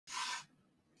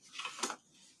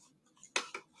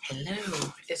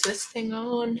Hello, is this thing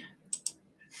on?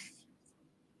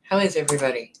 How is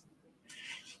everybody?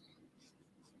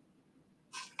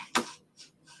 Are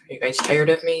you guys tired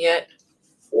of me yet?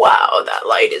 Wow, that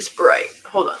light is bright.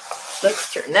 Hold on,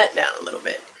 let's turn that down a little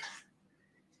bit.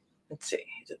 Let's see,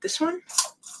 is it this one?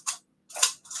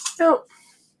 No.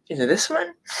 Is it this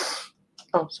one?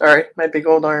 Oh, sorry, my big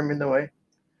old arm in the way.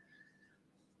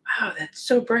 Wow, that's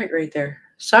so bright right there.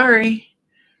 Sorry.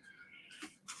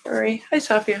 Hi,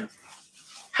 Sophia.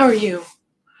 How are you?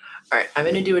 All right, I'm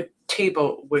going to do a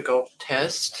table wiggle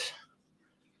test.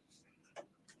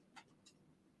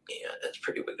 Yeah, that's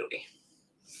pretty wiggly.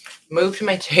 Move to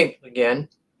my table again.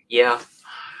 Yeah,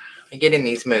 I get in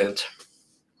these moods.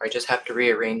 I just have to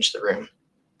rearrange the room.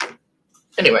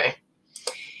 Anyway,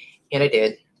 and I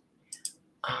did.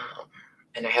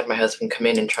 And I had my husband come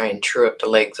in and try and true up the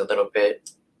legs a little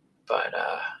bit, but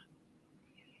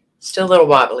still a little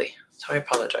wobbly, so I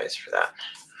apologize for that.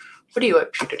 What are you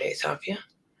up to today, Sophia?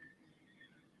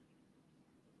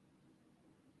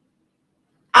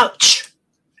 Ouch!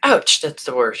 Ouch, that's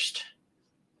the worst.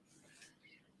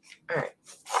 All right.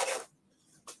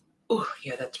 Ooh,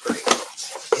 yeah, that's pretty good.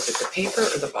 Is it the paper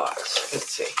or the box? Let's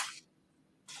see.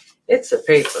 It's the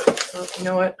paper. Well, you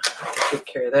know what? I have to take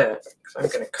care of that because I'm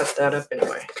going to cut that up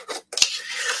anyway.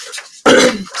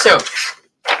 So,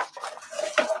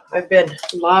 I've been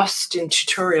lost in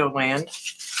tutorial land.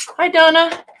 Hi,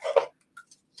 Donna.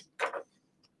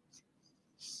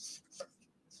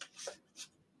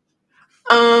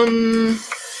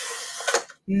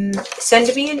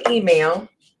 Send me an email,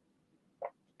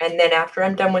 and then after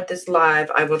I'm done with this live,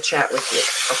 I will chat with you,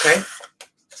 okay?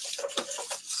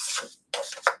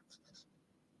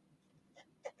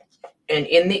 And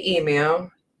in the email,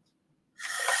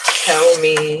 tell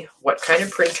me what kind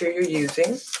of printer you're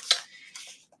using,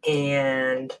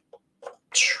 and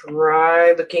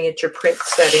try looking at your print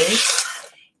settings,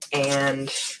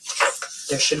 and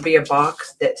there should be a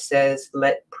box that says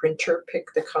let printer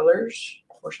pick the colors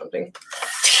or something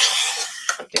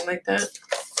like that,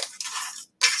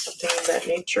 something of that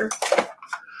nature.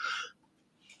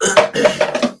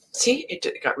 See, it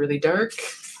got really dark.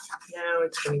 Now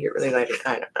it's going to get really light.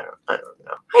 I don't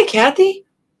know. Hi, Kathy.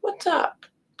 What's up?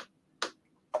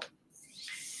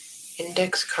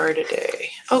 Index card a day.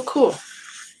 Oh, cool.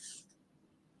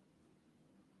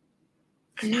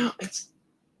 No, that's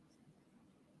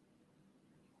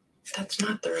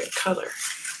not the right color.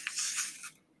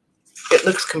 It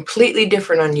looks completely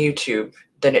different on YouTube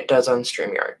than it does on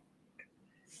StreamYard.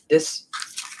 This,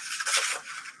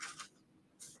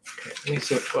 okay, let me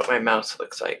see what my mouse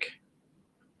looks like.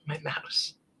 My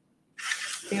mouse.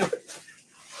 Yeah.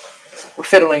 We're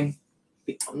fiddling,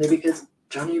 only because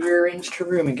Johnny rearranged her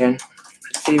room again.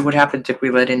 Let's see what happens if we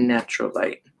let in natural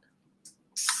light.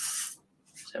 Does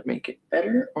that make it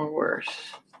better or worse?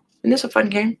 Isn't this a fun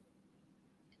game?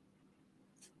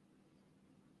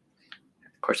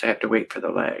 Of course, I have to wait for the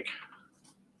lag.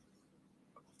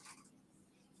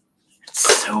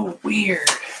 It's so weird.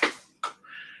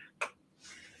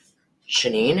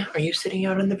 Janine, are you sitting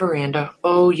out on the veranda?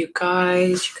 Oh, you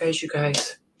guys.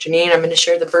 Janine, I'm going to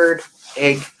share the bird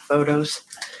egg photos.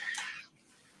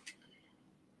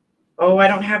 Oh, I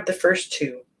don't have the first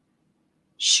two.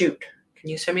 Shoot. Can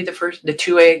you send me the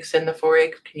 2 eggs and the 4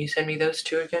 eggs? Can you send me those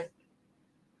 2 again?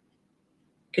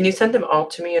 Can you send them all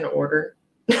to me in order?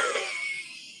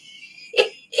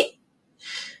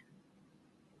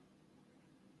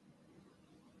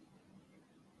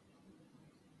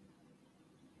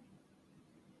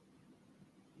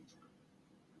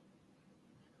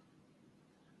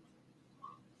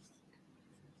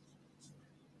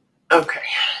 Okay,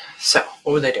 so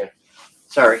what was I doing?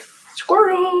 Sorry.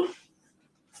 Squirrel!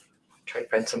 Trying to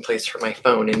find some place for my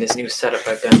phone in this new setup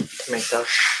I've done to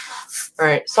myself. All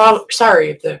right, so sorry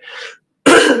if the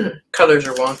colors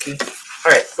are wonky.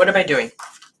 All right, what am I doing?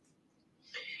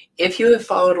 If you have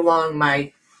followed along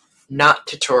my not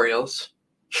tutorials,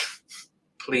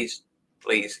 please,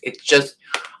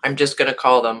 I'm just going to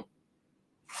call them,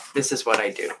 this is what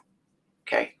I do,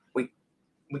 okay?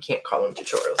 We can't call them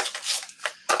tutorials.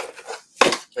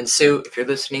 And Sue, if you're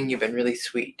listening, you've been really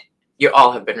sweet. You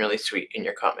all have been really sweet in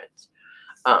your comments.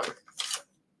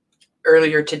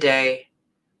 Earlier today,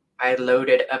 I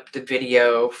loaded up the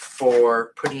video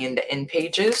for putting in the end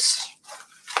pages.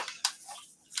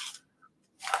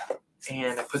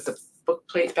 And I put the book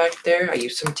plate back there. I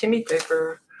used some Timmy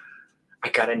paper. I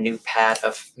got a new pad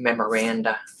of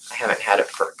memoranda. I haven't had it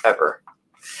forever.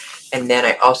 And then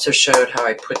I also showed how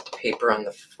I put the paper on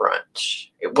the front.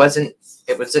 It was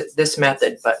this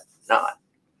method, but not.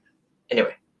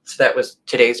 Anyway, so that was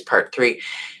today's part 3.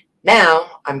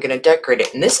 Now I'm going to decorate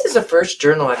it. And this is the first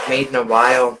journal I've made in a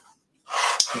while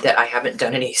that I haven't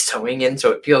done any sewing in.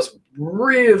 So it feels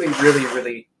really, really,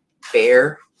 really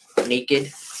bare,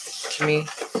 naked to me.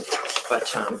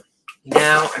 But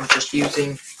now I'm just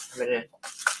using, I'm going to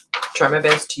try my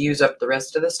best to use up the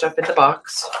rest of the stuff in the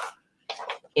box.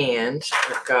 And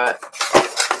I've got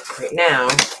right now,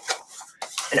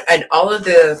 and all of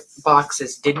the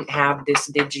boxes didn't have this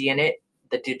digi in it.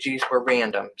 The digis were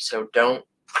random. So don't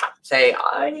say,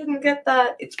 I didn't get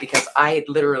that. It's because I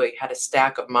literally had a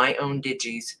stack of my own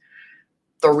digis,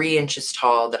 3 inches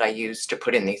tall, that I used to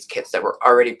put in these kits that were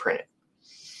already printed.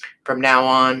 From now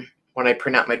on, when I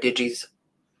print out my digis,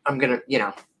 I'm going to, you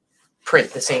know,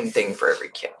 print the same thing for every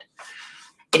kit.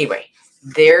 Anyway,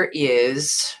 there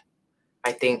is,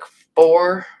 I think,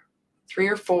 3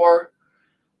 or 4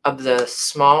 of the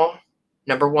small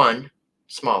No.1,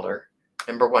 smaller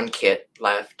No.1 kit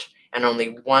left, and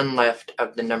only 1 left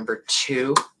of the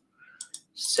No.2.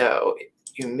 So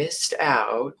you missed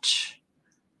out.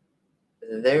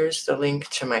 There's the link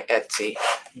to my Etsy.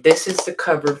 This is the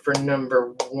cover for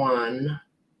No.1.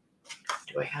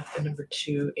 Do I have the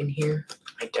No.2 in here?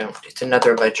 I don't. It's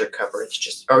another ledger cover. It's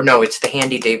just, oh no, it's the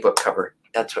handy day book cover.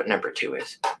 That's what No.2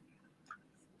 is.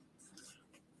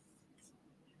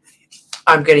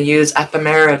 I'm going to use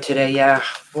ephemera today, yeah.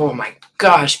 Oh my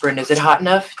gosh, Brenda, is it hot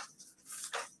enough?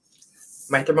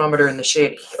 My thermometer in the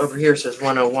shade over here says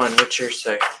 101. What's yours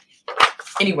say?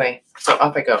 Anyway, so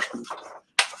off I go.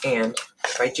 And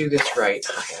if I do this right,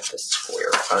 I have this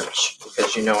square punch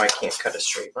because you know I can't cut a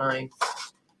straight line.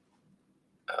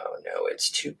 Oh no, it's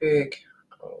too big.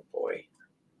 Oh boy.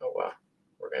 Oh well.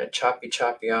 We're going to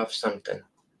choppy off something.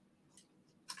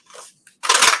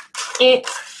 It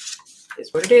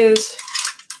is what it is.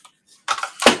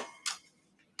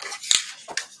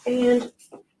 And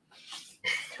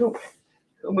who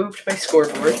moved my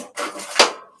scoreboard?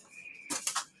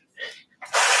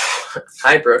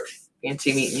 Hi, Brooke.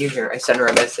 Fancy meeting you here. I sent her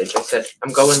a message. I said,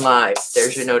 I'm going live.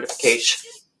 There's your notification.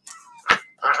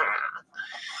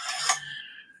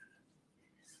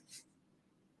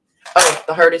 Oh,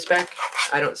 the heart is back.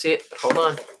 I don't see it, but hold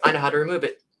on. I know how to remove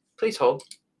it. Please hold.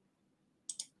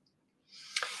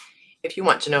 If you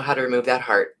want to know how to remove that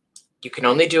heart, you can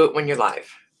only do it when you're live.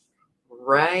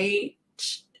 Right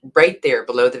there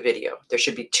below the video, there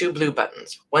should be 2 blue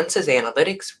buttons. One says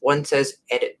Analytics, one says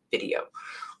Edit Video.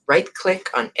 Right click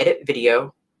on Edit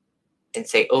Video and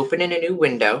say Open in a new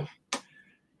window.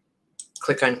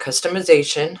 Click on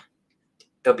Customization.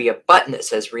 There'll be a button that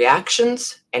says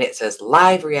Reactions, and it says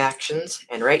Live Reactions,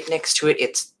 and right next to it,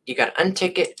 you got to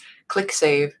untick it, click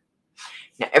Save.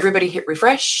 Now everybody hit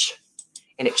refresh,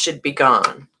 and it should be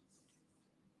gone.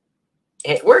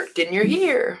 And it worked, and you're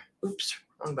here. Oops,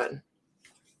 wrong button.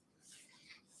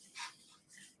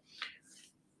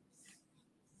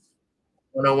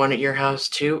 $101 at your house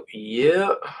too?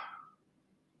 Yeah.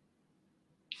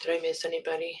 Did I miss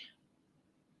anybody?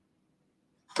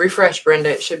 Refresh, Brenda.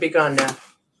 It should be gone now.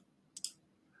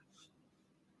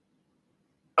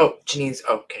 Oh, Janine's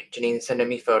okay. Janine's sending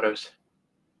me photos.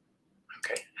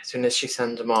 Okay. As soon as she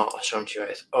sends them all, I'll show them to you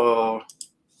guys. Oh,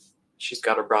 she's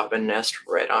got a robin nest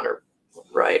right on her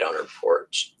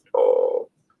porch. Oh.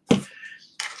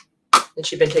 And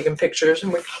she's been taking pictures,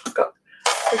 and we got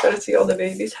to see all the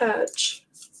babies hatch.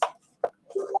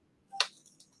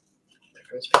 There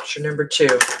comes picture No.2.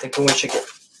 I think we should get,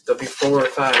 there'll be 4 or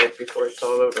 5 before it's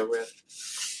all over with.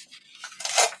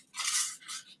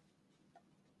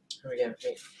 Oh yeah,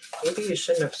 maybe you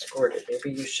shouldn't have scored it.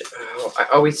 Maybe you should. Oh, I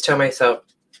always tell myself,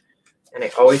 and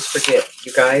I always forget,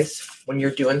 you guys, when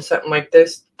you're doing something like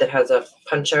this that has a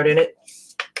punch out in it,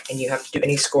 and you have to do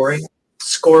any scoring,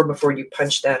 score before you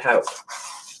punch that out.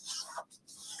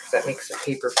 That makes the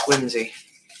paper flimsy.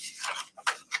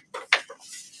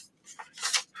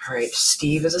 All right,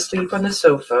 Steve is asleep on the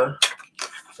sofa.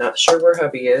 Not sure where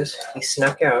hubby is. He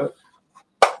snuck out.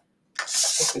 I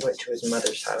think he went to his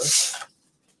mother's house.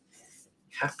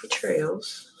 Happy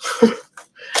trails.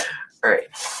 All right,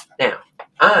 now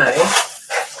I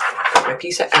got my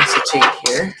piece of acetate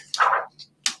here.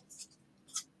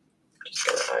 Just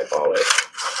gonna eyeball it.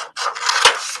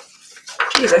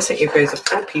 Geez, I sent you guys a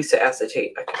full piece of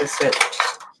acetate. I could have sent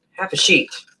half a sheet.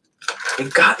 You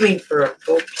got me for a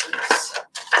full piece.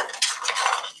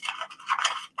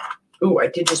 Ooh, I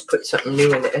did just put something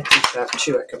new in the Etsy shop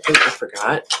too. I completely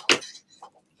forgot.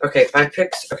 Okay, 5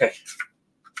 picks. Okay.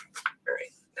 All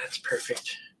right, that's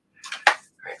perfect. All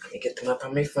right, let me get them up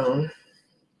on my phone.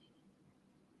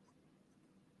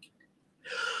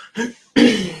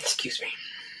 Excuse me.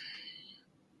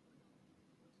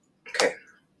 Okay,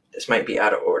 this might be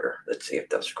out of order. Let's see if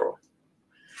they'll scroll.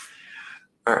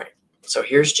 All right, so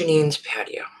here's Janine's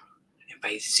patio. If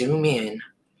I zoom in,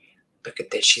 look at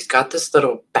this. She's got this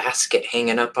little basket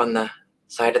hanging up on the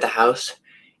side of the house,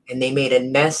 and they made a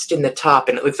nest in the top,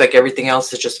 and it looks like everything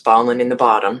else is just falling in the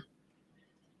bottom.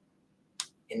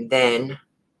 And then,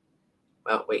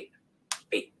 well, wait.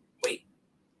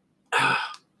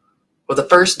 Well, the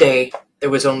first day, there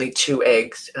was only 2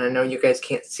 eggs, and I know you guys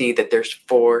can't see that there's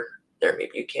 4. There,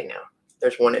 maybe you can now.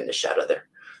 There's 1 in the shadow there.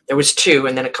 There was 2,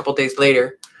 and then a couple days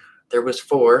later, there was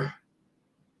 4.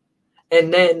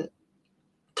 And then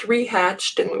 3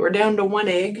 hatched, and we were down to 1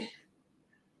 egg.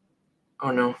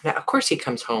 Oh, no. Now, of course he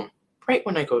comes home right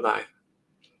when I go live.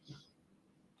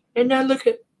 And now look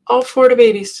at all 4 of the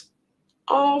babies.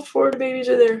 All 4 of the babies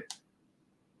are there.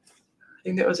 I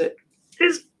think that was it.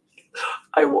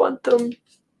 I want them.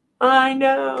 I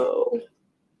know.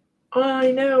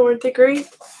 I know. Aren't they great?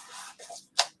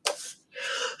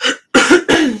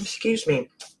 Excuse me.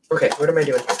 Okay, what am I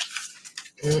doing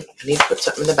here? I need to put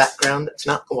something in the background that's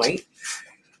not white.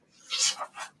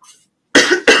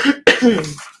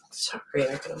 Sorry,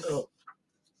 I got a little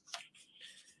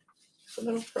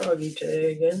froggy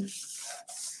today again.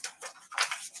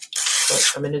 Oh,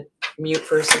 I'm going to mute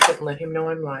for a second and let him know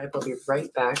I'm live. I'll be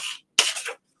right back.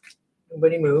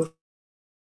 Nobody move.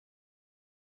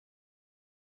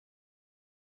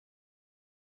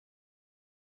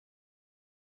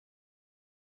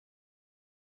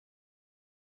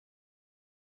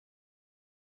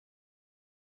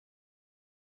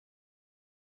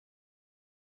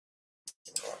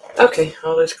 Okay,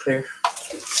 all is clear.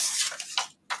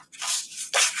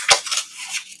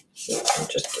 I'm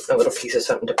just getting a little piece of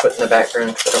something to put in the background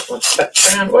because I don't want the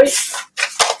background white.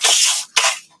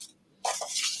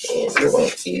 And you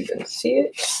won't even see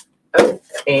it. Oh,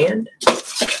 and I'm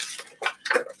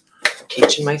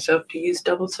teaching myself to use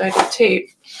double-sided tape.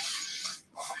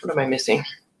 What am I missing?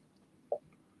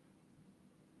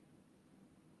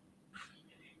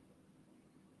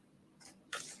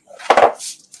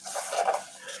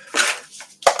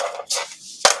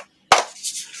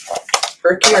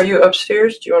 Berkey, are you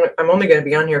upstairs? Do you want to? I'm only going to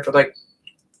be on here for like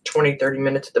 20-30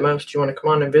 minutes at the most. Do you want to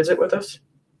come on and visit with us?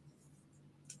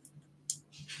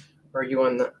 Or are you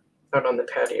out on the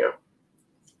patio?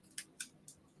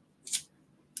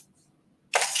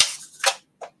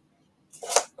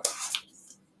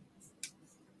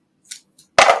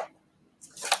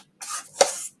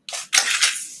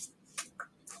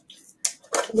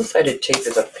 Double-sided tape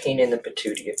is a pain in the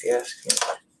patootie, if you ask me.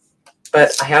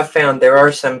 But I have found there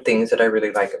are some things that I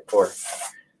really like it for.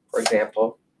 For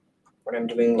example, when I'm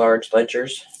doing large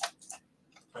ledgers,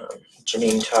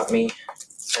 Janine taught me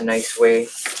a nice way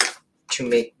to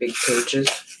make big pages.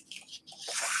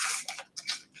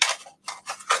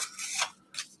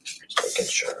 Just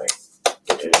making sure I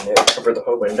get it in there, cover the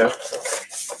whole window. Okay.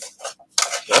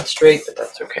 Not straight, but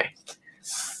that's okay.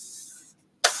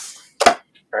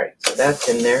 Alright, so that's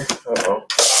in there. Uh-oh.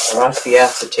 I lost the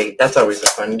acetate. That's always a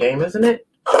fun game, isn't it?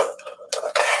 Oh,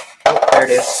 there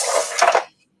it is.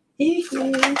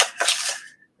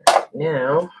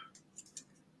 Now,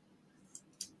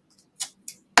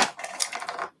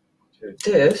 do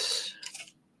this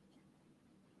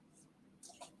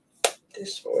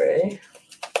way.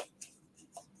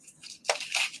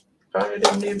 I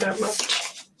didn't need that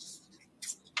much.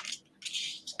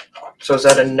 So is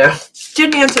that a no?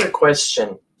 Didn't answer the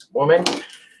question, woman.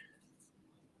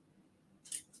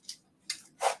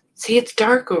 See, it's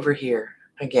dark over here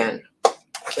again.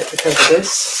 Is that because of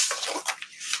this?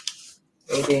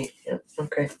 Maybe. Yeah,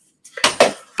 okay.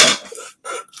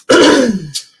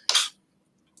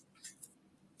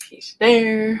 Piece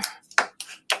there.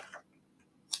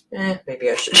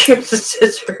 Maybe I should use the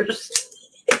scissors.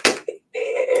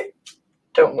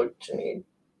 Don't look, Janine.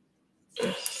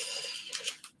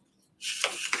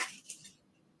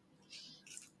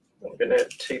 I'm gonna have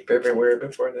tape everywhere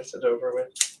before this is over with.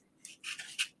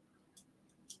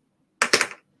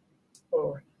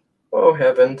 Oh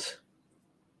heavens.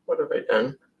 What have I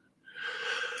done?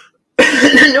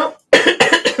 No.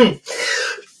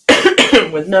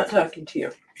 Was not talking to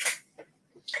you.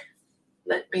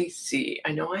 Let me see.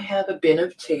 I know I have a bin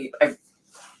of tape.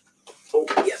 Oh,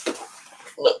 yeah.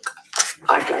 Look.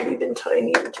 I got even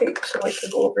tinier tape so I can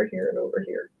go over here and over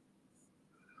here.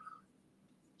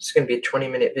 It's going to be a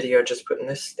 20-minute video just putting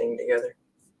this thing together.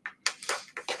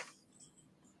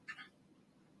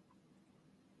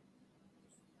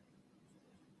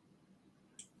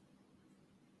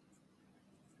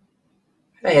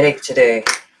 I had a headache today. I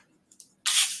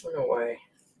don't know why.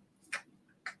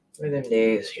 One of them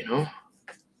days, you know?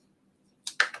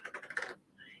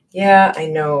 Yeah, I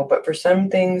know, but for some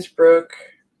things, Brooke,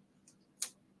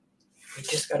 You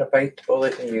just gotta bite the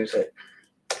bullet and use it.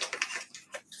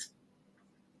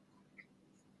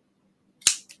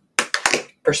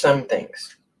 For some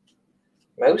things.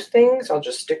 Most things, I'll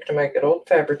just stick to my good old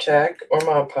Fabri-Tac or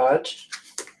Mod Podge.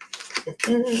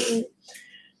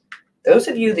 Those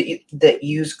of you that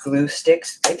use glue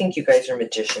sticks, I think you guys are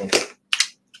magicians.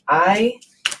 I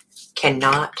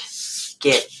cannot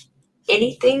get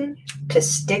anything to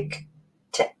stick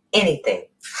to anything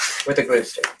with a glue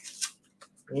stick.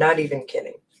 Not even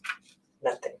kidding.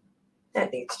 Nothing.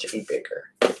 That needs to be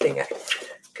bigger. Good thing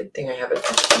I have it.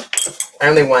 I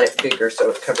only want it bigger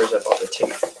so it covers up all the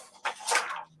tape.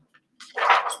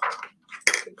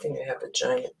 Good thing I have a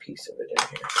giant piece of it in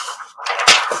here.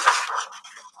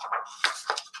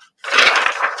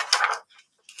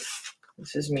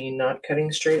 This is me not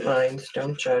cutting straight lines.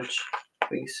 Don't judge.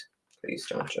 Please, please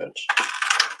don't judge.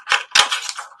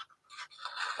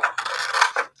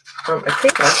 I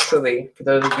think actually, for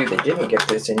those of you that didn't get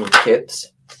this in your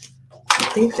kits, I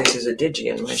think this is a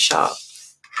digi in my shop.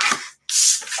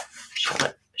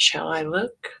 Shall I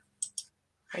look?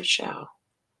 I shall.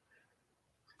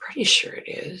 Pretty sure it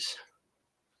is.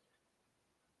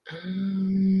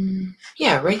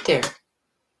 Yeah, right there.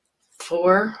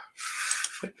 4.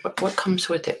 What comes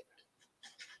with it?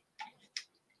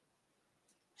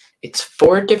 It's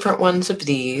 4 different ones of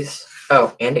these.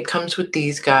 Oh, and it comes with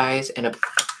these guys and a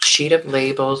sheet of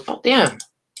labels. Oh, damn.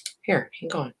 Here,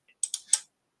 hang on.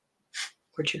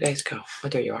 Where'd you guys go? Oh,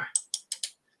 there you are.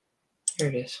 Here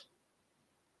it is.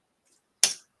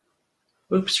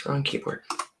 Oops, wrong keyboard.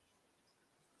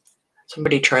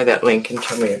 Somebody try that link and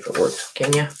tell me if it works.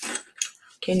 Can you?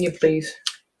 Can you please?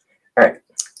 All right.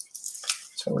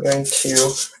 So I'm going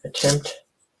to attempt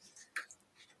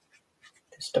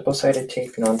this double-sided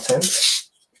tape nonsense.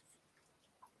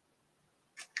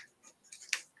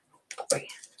 Boy.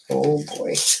 Oh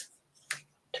boy.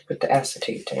 To put the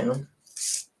acetate down.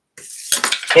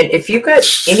 And if you got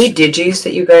any digis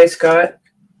that you guys got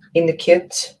in the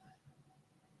kits,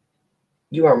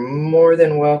 you are more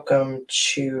than welcome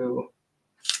to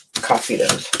copy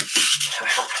those.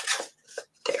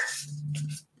 There.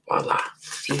 Voila.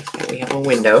 See, we have a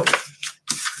window.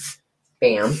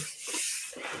 Bam.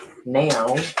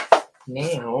 Now,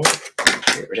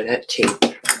 get rid of that tape.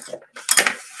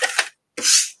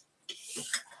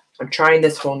 I'm trying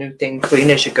this whole new thing, clean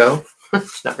as you go.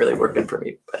 It's not really working for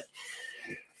me, but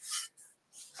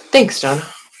thanks, Donna.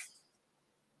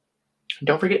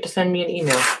 Don't forget to send me an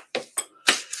email. I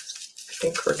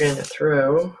think we're going to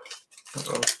throw...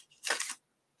 Uh-oh.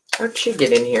 How'd she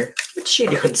get in here? What's she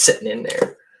doing sitting in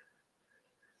there?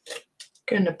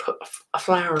 Gonna put a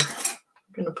flower.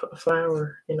 I'm gonna put a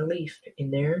flower and a leaf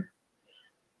in there.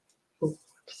 Ooh,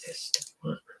 what's this?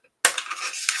 What?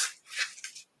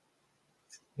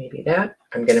 Maybe that.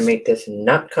 I'm gonna make this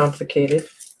not complicated,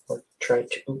 or try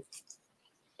to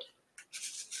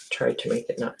make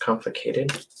it not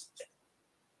complicated.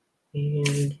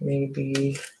 And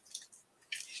maybe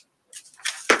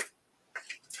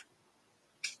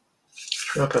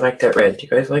I don't know if I like that red. Do you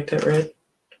guys like that red?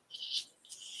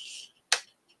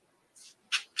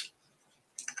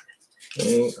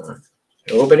 Hang on.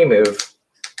 Nobody move.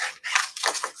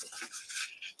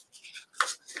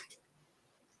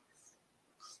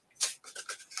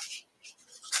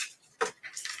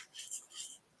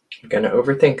 I'm gonna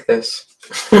overthink this.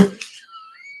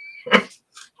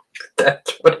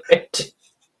 That's what I do.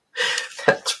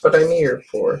 That's what I'm here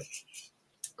for.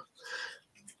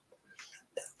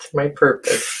 That's my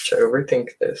purpose, to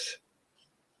overthink this.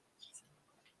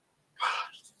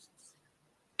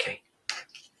 Okay.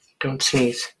 Don't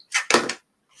sneeze. I'm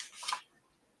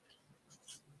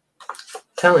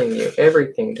telling you,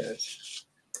 everything does.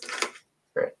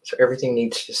 All right, so everything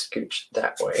needs to scooch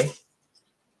that way.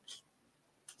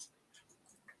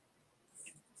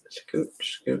 Scoot,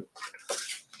 scoot.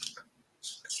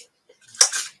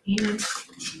 And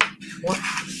what?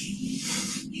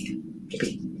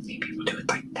 Maybe we'll do it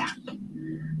like that.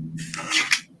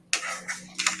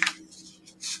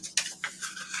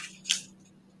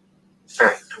 All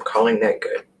right, I'm calling that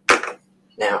good.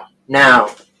 Now,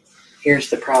 here's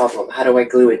the problem. How do I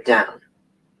glue it down?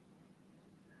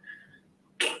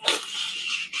 I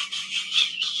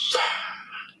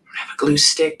don't have a glue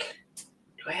stick.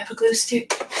 Do I have a glue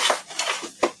stick? I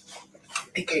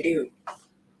think I do.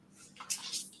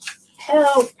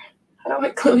 Help! How do I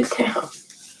glue it down?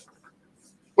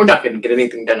 We're not going to get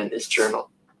anything done in this journal.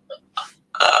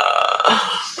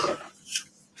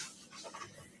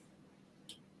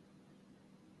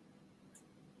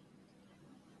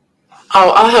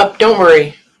 Oh, I'll help. Don't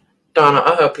worry, Donna.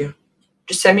 I'll help you.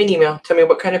 Just send me an email. Tell me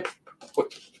what kind of...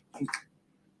 What,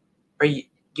 are you...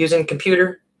 using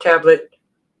computer, tablet,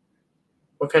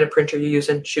 what kind of printer you're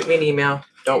using, shoot me an email.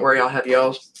 Don't worry, I'll have you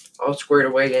all squared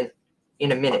away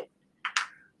in a minute.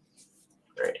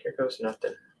 All right, here goes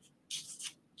nothing.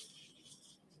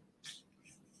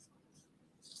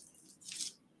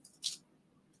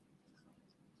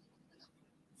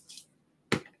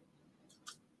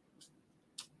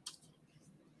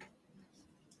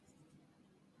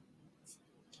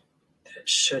 That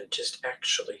should just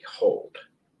actually hold.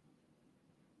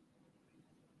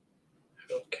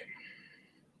 Okay.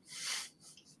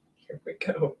 Here we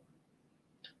go.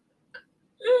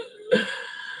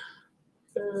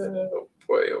 Oh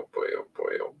boy, oh boy, oh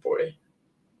boy, oh boy.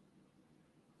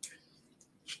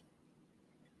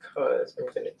 Because I'm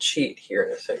going to cheat here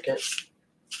in a second.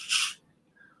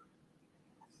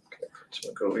 Put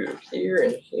some glue here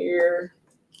and here,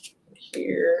 and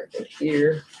here and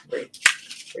here, where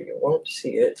you won't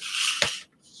see it.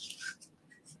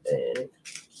 And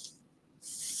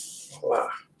voila.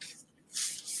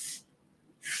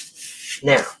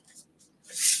 Now,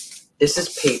 this is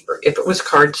paper. If it was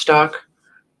cardstock,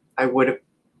 I would have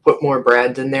put more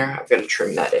brads in there. I've got to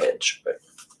trim that edge, but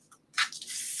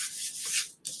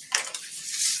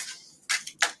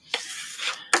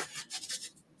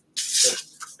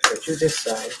so do this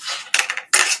side.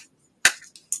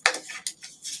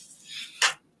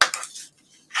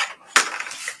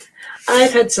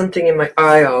 I've had something in my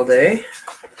eye all day.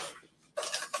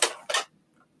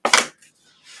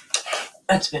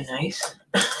 That's been nice.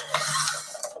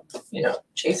 You know,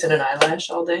 chasing an eyelash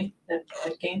all day, that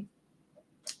game.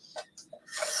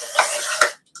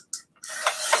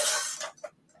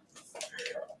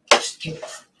 Just give me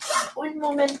one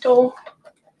momento.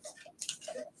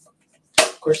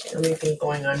 Of course, the only thing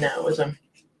going on now is the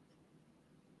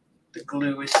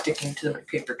glue is sticking to my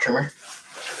paper trimmer.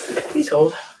 Please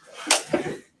hold.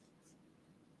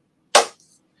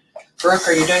 Brooke,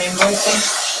 are you done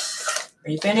invoicing?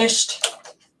 Are you finished?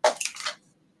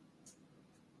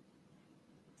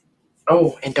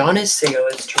 Oh, and Donna's sale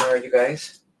is tomorrow, you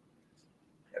guys.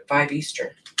 At 5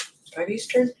 Eastern. 5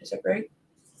 Eastern? Is that right?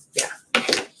 Yeah.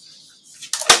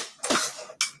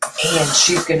 And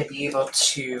she's going to be able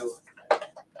to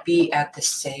be at the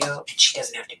sale, and she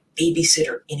doesn't have to babysit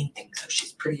or anything, so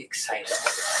she's pretty excited.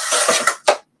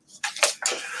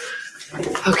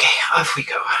 Okay, off we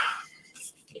go.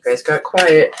 You guys got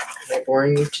quiet. Am I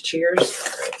boring you to tears?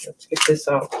 All right, let's get this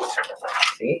all.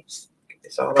 See? Get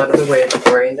this all out of the way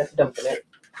before I end up dumping it.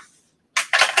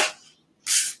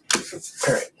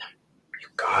 All right, you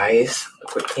guys,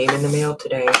 look what came in the mail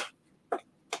today.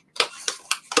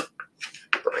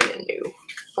 Brand new.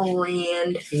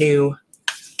 Brand new.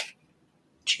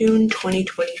 June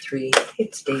 2023.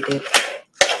 It's dated.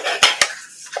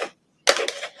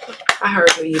 I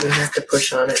hardly even have to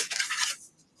push on it.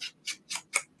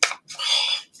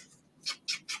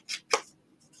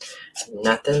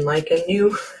 Nothing like a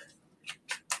new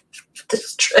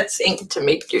distressing to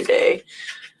make your day.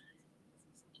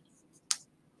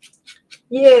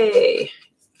 Yay!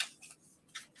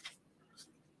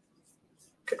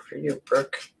 Good for you,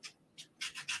 Brooke.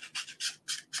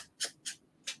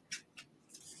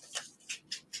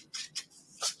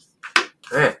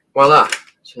 All right, voila.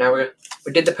 So now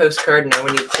we did the postcard, now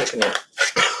we need to take a nap.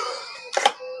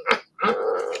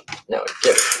 No,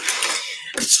 good.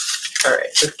 All right,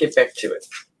 let's get back to it.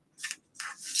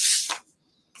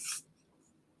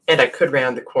 And I could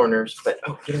round the corners, but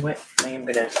oh, you know what? I am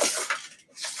gonna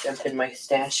jump in my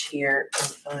stash here and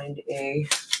find a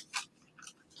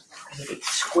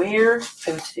square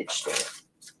postage stamp.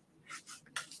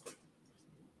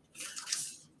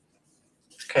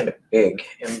 It's kind of big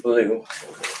and blue.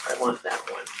 I want that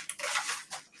one.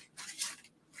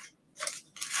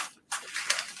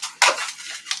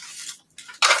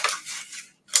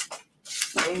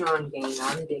 Hang on, gang,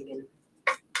 I'm digging.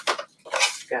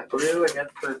 Got blue, I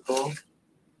got purple. I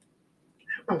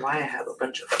don't know why I have a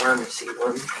bunch of pharmacy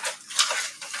ones.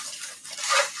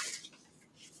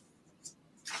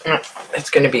 That's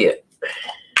gonna be it.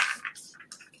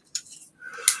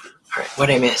 All right,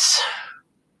 what'd I miss?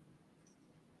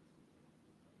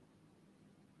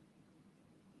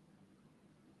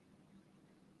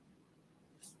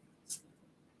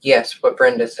 Yes, what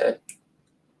Brenda said.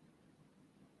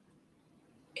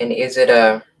 And is it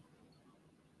a...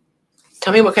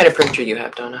 Tell me what kind of printer you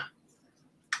have, Donna.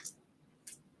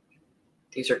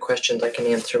 These are questions I can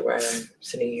answer while I'm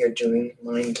sitting here doing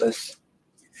mindless.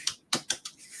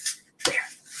 There.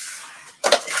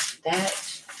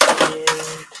 That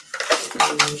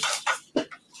and...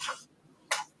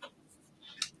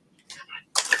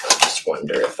 I just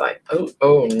wonder if I...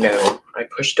 Oh no. I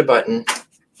pushed a button.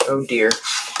 Oh dear.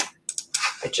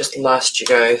 I just lost you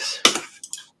guys.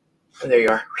 Oh, there you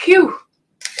are. Phew!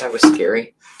 That was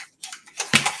scary.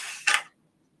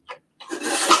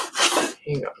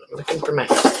 Hang on, I'm looking for my...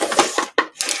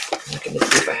 I'm looking to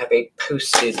see if I have a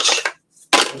postage.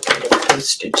 Some kind of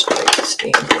postage type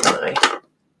stamp in my...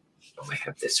 Oh, I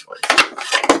have this one.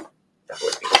 That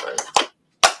would be fun.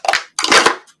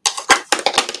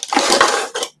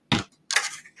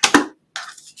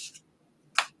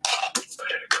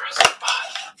 Put it across the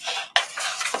bottom.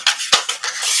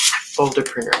 Folder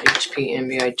printer, HP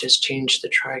MB. I just changed the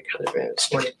tricolor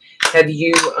this morning. Have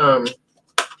you,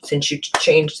 since you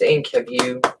changed the ink, have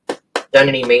you done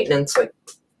any maintenance, like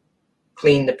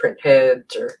clean the print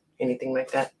heads or anything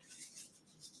like that?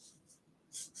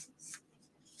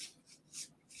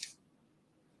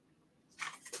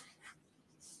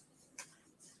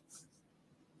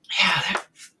 Yeah, that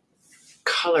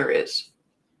color is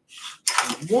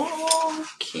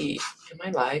wonky. Am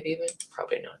I live even?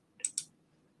 Probably not.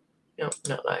 No,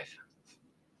 not live.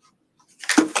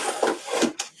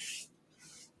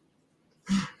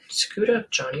 Scoot up,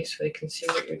 Johnny, so they can see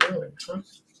what you're doing, huh?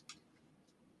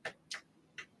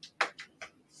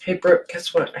 Hey, Brooke,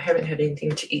 guess what? I haven't had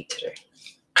anything to eat today.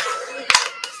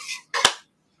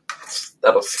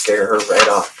 That'll scare her right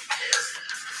off.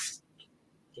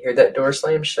 You hear that door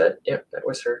slam shut? Yep, that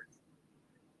was her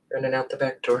running out the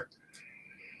back door.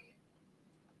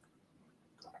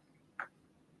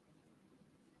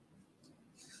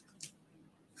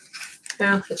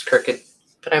 Yeah, it's crooked,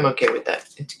 but I'm okay with that.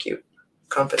 It's cute.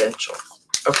 Confidential.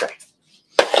 Okay.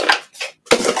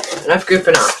 Enough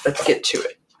goofing off. Let's get to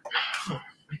it. Oh,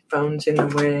 my phone's in the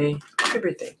way.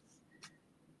 Everything.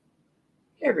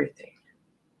 Everything.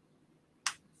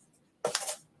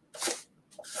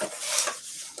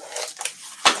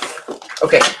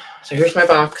 Okay, so here's my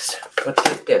box. What's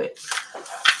in it?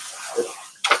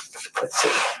 Let's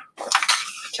see.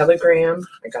 Telegram.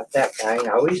 I got that guy. I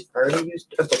already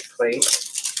used a book plate.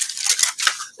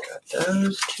 Got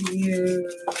those to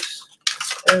use.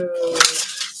 Those.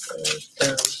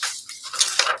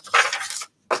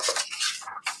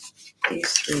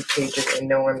 These 3 pages I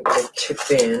know I'm going to tip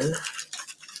in.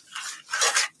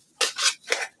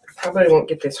 Probably won't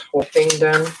get this whole thing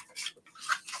done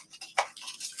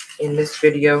in this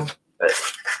video, but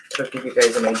it'll give you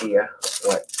guys an idea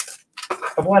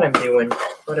of what I'm doing,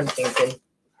 what I'm thinking.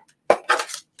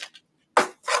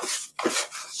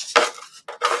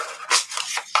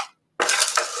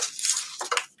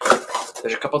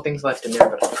 There's a couple things left in there,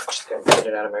 but I'm just going to get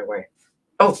it out of my way.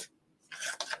 Oh,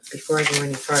 before I go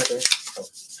any farther,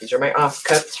 these are my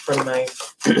offcuts from my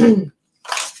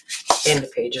end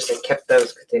pages. I kept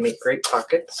those because they make great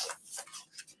pockets.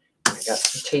 I got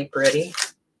some tape ready.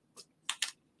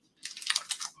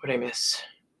 What'd I miss?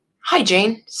 Hi,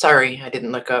 Jane. Sorry, I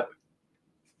didn't look up.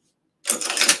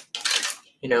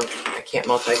 You know, I can't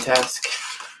multitask.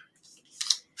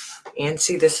 And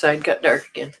see, this side got dark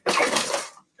again. Okay,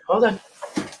 hold on.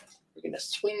 We're going to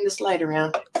swing this light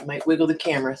around. I might wiggle the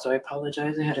camera, so I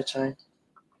apologize ahead of time.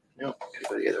 Nope, gotta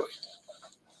go the other way.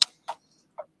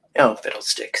 Oh,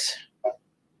 fiddlesticks.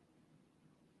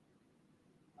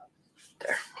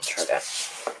 There, I'll try that.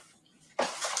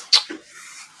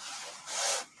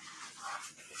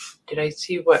 Did I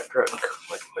see what, Brooke?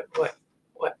 What?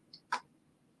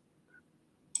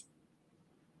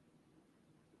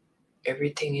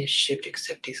 Everything is shipped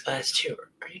except these last 2.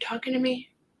 Are you talking to me?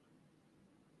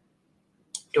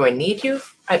 Do I need you?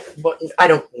 I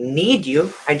don't need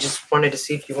you. I just wanted to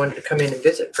see if you wanted to come in and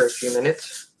visit for a few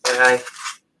minutes. And I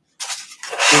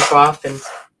goof off and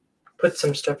put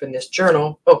some stuff in this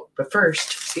journal. Oh, but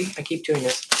first, see, I keep doing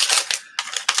this.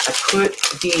 I put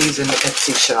these in the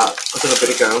Etsy shop a little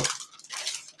bit ago.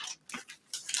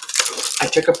 I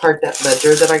took apart that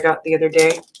ledger that I got the other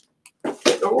day.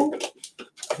 Oh,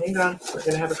 hang on. We're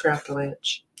going to have a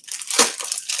craft-a-lanch.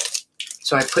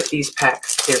 So I put these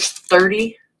packs. There's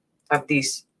 30 of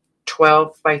these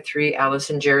 12x3 Alice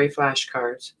and Jerry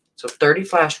flashcards. So 30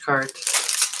 flashcards,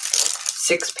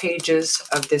 6 pages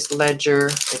of this ledger.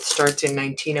 It starts in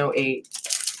 1908.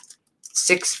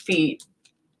 6 feet,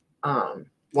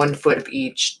 1 foot of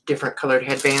each, different colored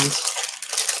headbands.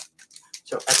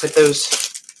 So I put those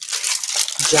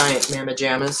giant mamma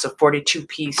jammas, so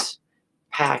 42-piece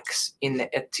packs in the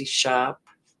Etsy shop.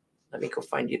 Let me go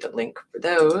find you the link for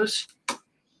those.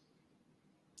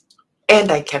 And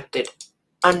I kept it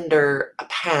under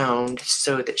 £1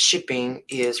 so that shipping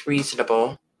is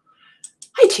reasonable.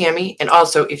 Hi, Tammy. And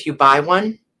also, if you buy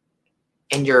one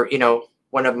and you're, you know,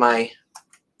 one of my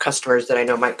customers that I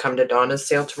know might come to Donna's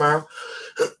sale tomorrow,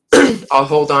 I'll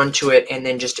hold on to it and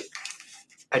then just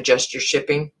adjust your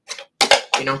shipping,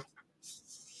 you know.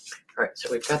 All right,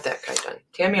 so we've got that guy done.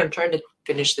 Tammy, I'm trying to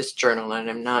finish this journal and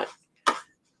I'm not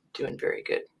doing very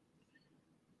good.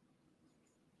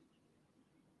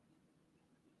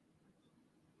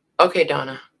 Okay,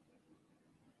 Donna.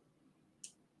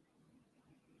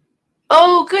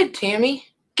 Oh, good, Tammy.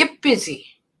 Get busy.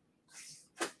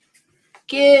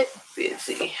 Get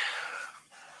busy.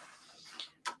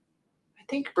 I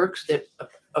think Brooke's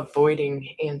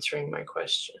avoiding answering my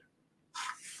question.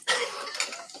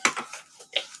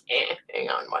 Hang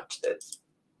on, watch this.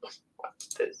 Watch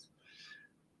this.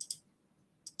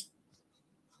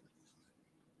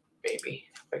 Maybe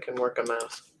if I can work a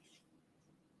mouse.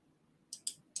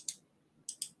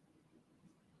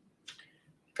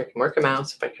 If I can work a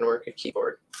mouse, if I can work a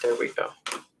keyboard. There we go.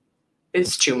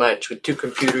 It's too much with 2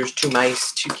 computers, 2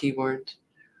 mice, 2 keyboards.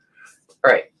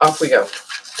 All right, off we go.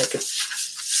 Like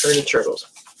it's 30 turtles.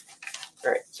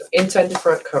 All right, so inside the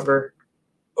front cover,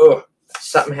 oh,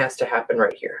 something has to happen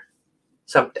right here.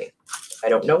 Something. I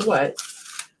don't know what,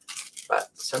 but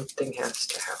something has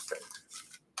to happen.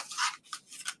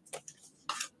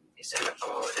 Is that,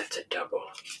 oh, that's a double.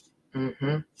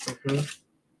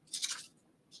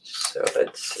 So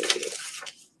let's see.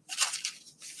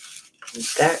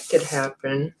 That could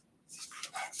happen,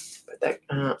 but that,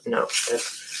 no,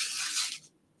 that's,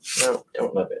 no,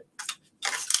 don't love it.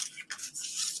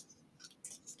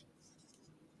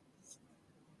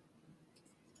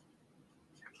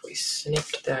 If we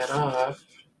snipped that off,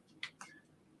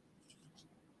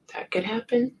 that could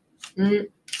happen.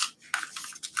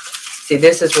 See,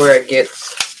 this is where it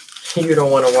gets, you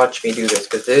don't want to watch me do this,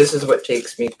 because this is what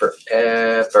takes me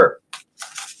forever.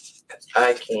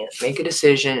 I can't make a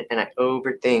decision and I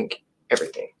overthink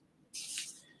everything.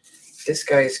 This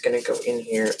guy's going to go in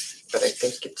here, but I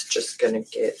think it's just going to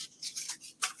get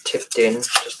tipped in,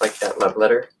 just like that love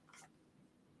letter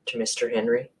to Mr.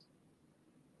 Henry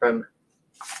from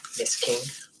Miss King.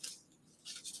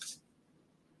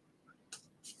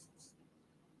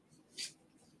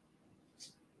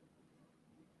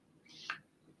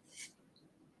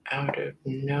 Out of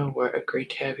nowhere, a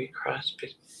great heavy cross.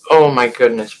 Oh my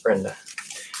goodness, Brenda.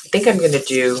 I think I'm going to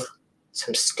do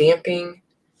some stamping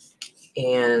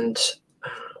and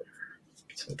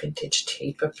some vintage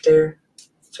tape up there.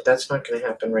 So that's not going to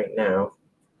happen right now.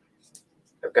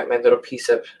 I've got my little piece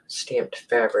of stamped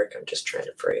fabric. I'm just trying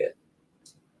to fray it.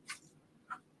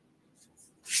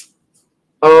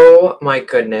 Oh my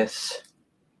goodness.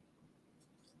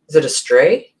 Is it a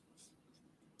stray?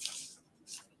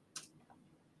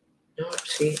 No,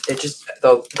 see,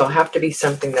 they'll have to be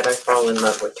something that I fall in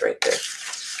love with right there.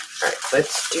 All right,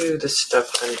 let's do the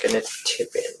stuff I'm gonna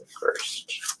tip in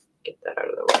first. Get that out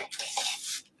of the way.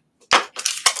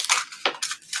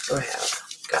 So I have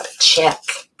got a check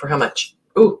for how much?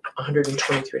 Ooh,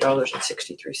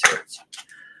 $123.63.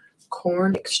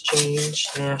 Corn Exchange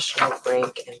National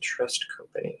Bank and Trust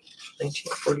Company,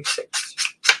 1946.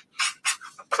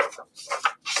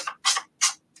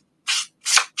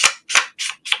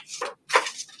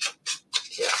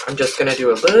 I'm just going to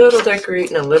do a little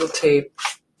decorating, a little tape,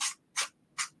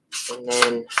 and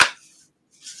then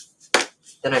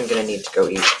I'm going to need to go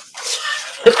eat.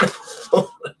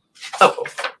 Oh,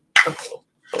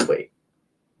 wait.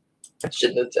 I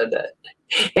shouldn't have said that.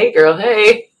 Hey, girl,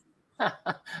 hey.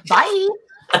 Bye.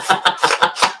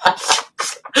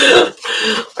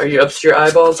 Are you up to your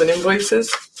eyeballs in invoices?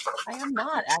 I am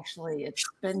not, actually. It's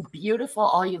been beautiful.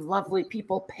 All you lovely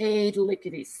people paid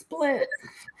lickety split.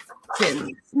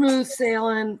 Been smooth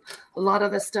sailing. A lot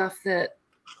of the stuff that,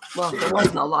 well, there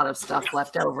wasn't a lot of stuff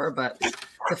left over, but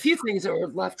the few things that were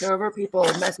left over, people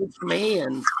messaged me,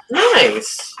 and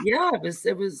nice. Yeah,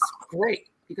 it was great.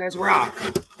 You guys rock.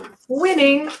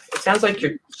 Winning. It sounds like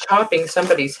you're chopping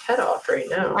somebody's head off right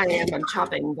now. I am. I'm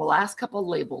chopping the last couple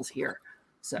labels here.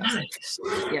 So nice.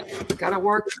 Yeah, gotta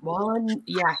work while I'm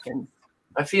yakking.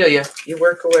 I feel you. You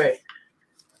work away.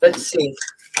 Let's see.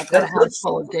 I've got a house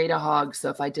full of data hogs, so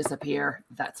if I disappear,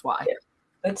 that's why. Yeah.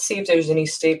 Let's see if there's any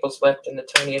staples left in the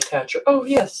tiny attacher. Oh,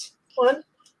 yes. 1,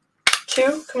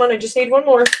 2. Come on, I just need one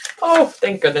more. Oh,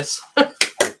 thank goodness. I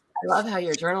love how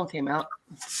your journal came out.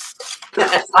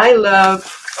 I love,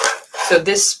 so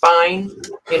this spine,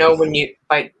 you know, when you,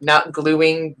 by not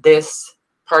gluing this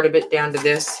part of it down to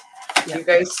this, yep. You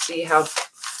guys see how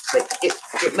like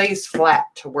it lays flat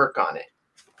to work on it.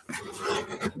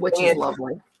 Which is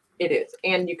lovely. It is.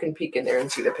 And you can peek in there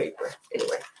and see the paper.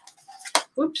 Anyway.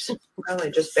 Oops. Well, I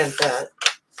just bent that.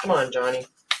 Come on, Johnny.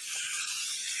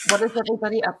 What is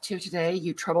everybody up to today,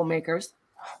 you troublemakers?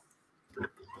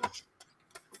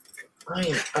 I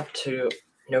am up to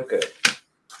no good.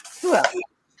 Well,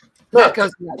 that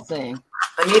goes without saying.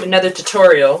 I need another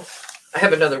tutorial. I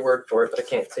have another word for it, but I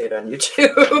can't say it on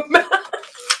YouTube.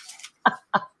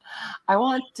 I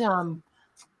want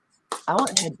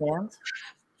headbands.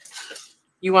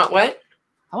 You want what?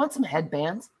 I want some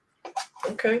headbands.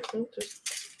 Okay, well,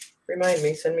 just remind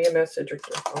me. Send me a message, or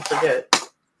I'll forget.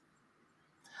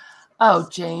 Oh,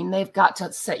 Jane, they've got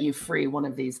to set you free one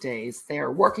of these days.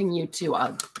 They're working you to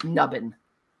a nubbin.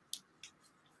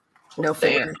 No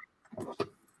fair.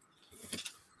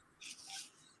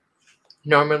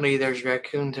 Normally, there's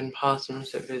raccoons and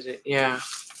possums that visit. Yeah.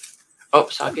 Oh,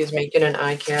 Safia's making an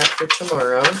iCat for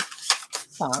tomorrow.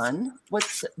 Fun.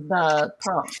 What's the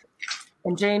prompt?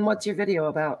 And Jane, what's your video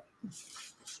about?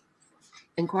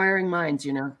 Inquiring minds,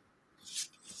 you know.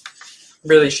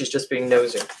 Really, she's just being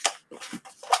nosy.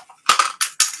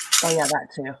 Oh, yeah, that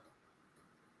too.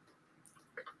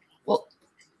 Well,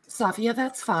 Safia,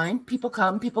 that's fine. People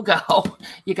come, people go.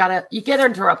 You get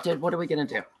interrupted. What are we going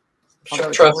to do?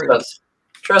 Trust us.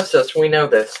 Trust us. We know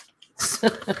this.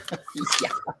 Yeah.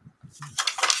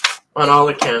 On all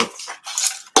accounts.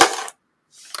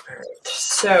 All right.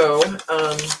 So,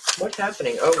 what's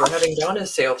happening? Oh, we're having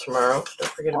Donna's sale tomorrow.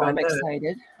 Don't forget about that. I'm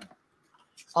excited.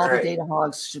 All the data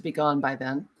hogs should be gone by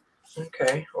then.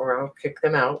 Okay, or I'll kick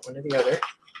them out, one or the other.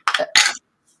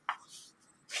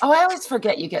 Oh, I always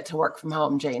forget you get to work from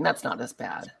home, Jane. That's not as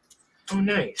bad. Oh,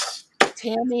 nice.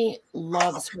 Tammy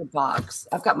loves her box.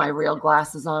 I've got my real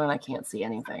glasses on and I can't see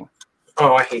anything.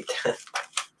 Oh, I hate that.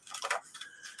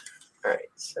 All right,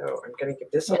 so I'm going to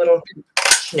give this a little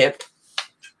snip.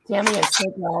 Tammy is so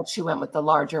glad she went with the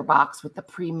larger box with the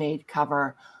pre-made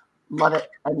cover. Love it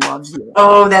and loves you.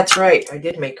 Oh, that's right. I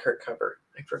did make her cover.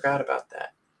 I forgot about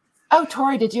that. Oh,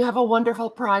 Tori, did you have a wonderful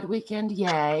Pride weekend?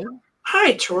 Yay.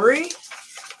 Hi, Tori.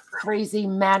 Crazy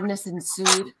madness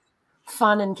ensued.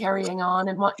 Fun and carrying on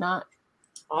and whatnot.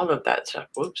 All of that stuff.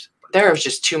 Whoops. There's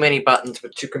just too many buttons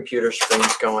with two computer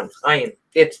screens going.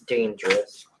 It's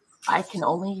dangerous. I can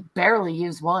only barely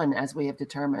use one, as we have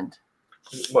determined.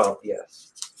 Well,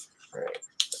 yes. All right.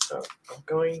 So I'm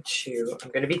going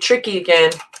to be tricky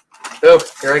again. Oh,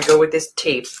 here I go with this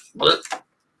tape.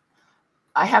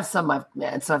 I have some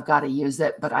so I've got to use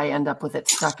it, but I end up with it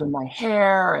stuck in my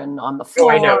hair and on the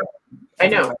floor. Oh, I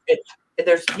know.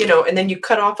 There's, and then you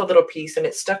cut off a little piece and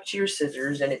it's stuck to your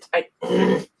scissors and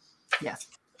Yes.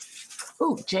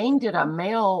 Ooh, Jane did a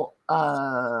mail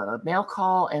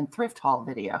call and thrift haul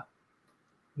video.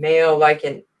 Mail like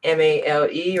an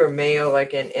M-A-L-E or mail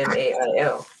like an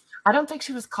M-A-I-L? I don't think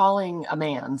she was calling a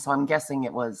man, so I'm guessing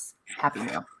it was Happy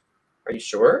Mail. Are you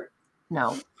sure?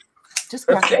 No. Just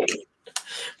okay.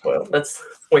 Well, let's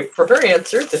wait for her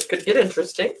answer. This could get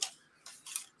interesting.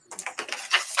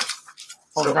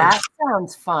 Well, that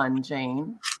sounds fun,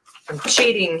 Jane. I'm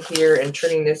cheating here and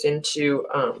turning this into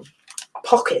a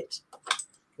pocket.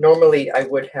 Normally, I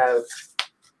would have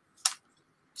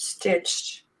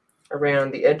stitched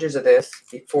around the edges of this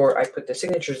before I put the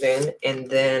signatures in, and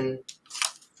then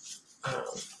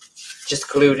just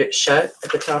glued it shut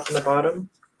at the top and the bottom.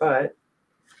 But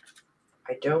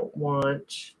I don't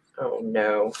want. Oh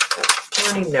no,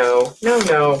 Johnny, no,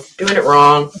 doing it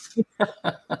wrong.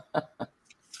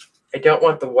 I don't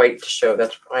want the white to show.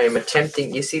 That's why I'm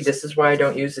attempting. You see, this is why I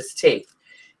don't use this tape.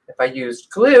 If I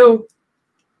used glue,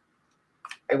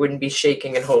 I wouldn't be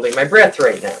shaking and holding my breath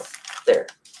right now. There.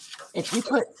 If you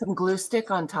put some glue stick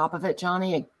on top of it,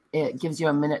 Johnny, it gives you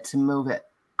a minute to move it.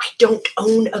 I don't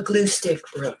own a glue stick,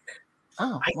 Brooke.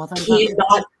 Oh, well then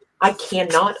I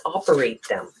cannot operate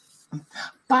them.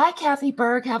 Bye, Kathy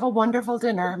Berg. Have a wonderful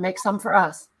dinner. Make some for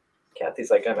us.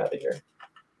 Kathy's like, I'm out of here.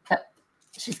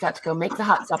 She's got to go make the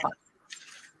hot supper.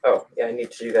 Oh, yeah, I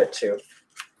need to do that too.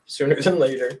 Sooner than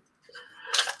later.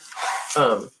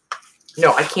 No,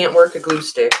 I can't work a glue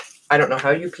stick. I don't know how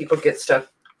you people get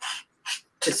stuff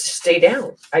to stay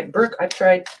down. Brooke, I've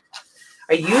tried.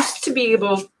 I used to be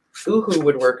able, Oohoo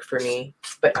would work for me,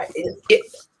 but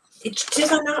it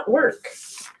does not work.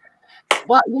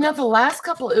 Well, the last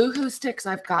couple Oohoo sticks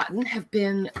I've gotten have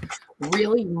been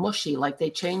really mushy, like they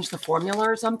changed the formula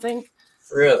or something.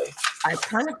 Really? I've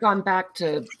kind of gone back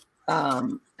to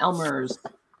Elmer's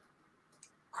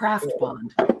Craft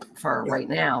Bond for right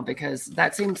now because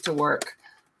that seems to work.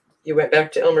 You went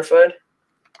back to Elmer Fudd?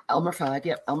 Elmer Fudd,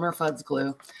 yep, Elmer Fudd's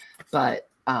glue. But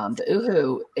the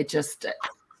Oohoo,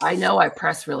 I know I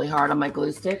press really hard on my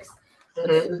glue sticks, but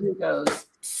the Oohoo goes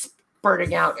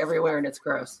spurting out everywhere and it's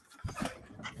gross.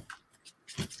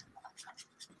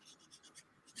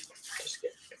 Just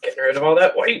getting rid of all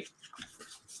that white.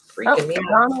 Freaking me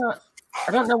out. Donna,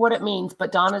 I don't know what it means,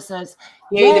 but Donna says,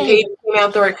 Yay, the page came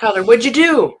out the right color. What'd you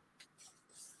do?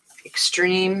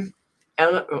 Extreme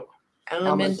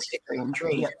element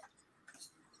extreme. Yep.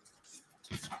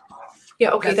 Yeah,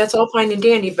 okay, that's all fine and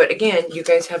dandy, but again, you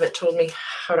guys haven't told me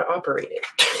how to operate it.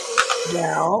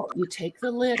 Well, you take the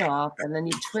lid off and then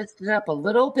you twist it up a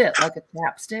little bit like a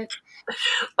chapstick.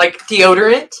 Like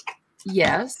deodorant?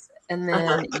 Yes. And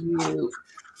then you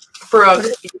Brooke,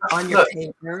 put it on your look.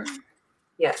 paper.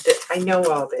 Yeah, I know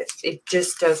all this. It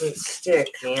just doesn't stick,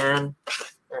 man.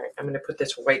 All right, I'm going to put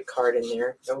this white card in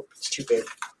there. Nope, it's too big.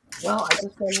 Well, I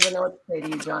just don't even know what to say to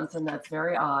you, Johnson. That's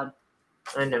very odd.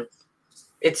 I know.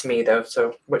 It's me, though,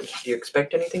 so what, do you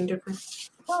expect anything different?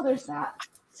 Oh, there's that.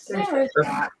 There's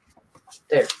that.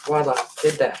 There, voila,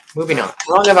 did that. Moving on.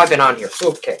 How long have I been on here?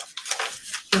 Okay.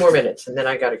 2 more minutes, and then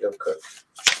I got to go cook.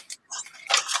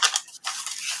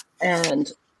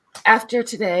 And after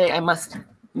today, I must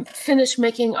finish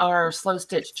making our slow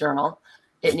stitch journal.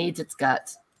 It needs its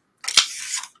guts.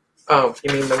 Oh,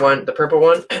 you mean the purple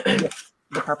one? The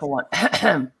purple one.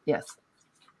 Yes.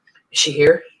 Is she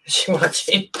here? Is she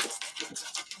watching?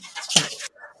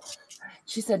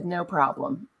 She said no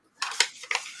problem.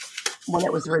 When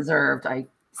it was reserved, I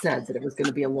said that it was going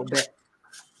to be a little bit.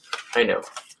 I know.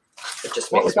 It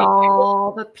just What makes with me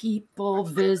all the people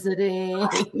visiting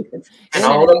and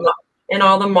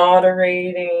all the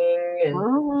moderating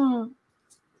and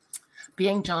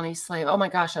being Johnny's slave. Oh my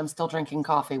gosh, I'm still drinking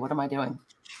coffee. What am I doing?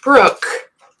 Brooke,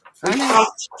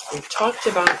 we've talked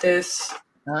about this.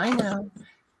 I know.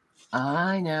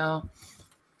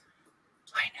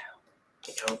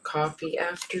 No coffee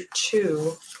after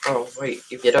 2. Oh wait,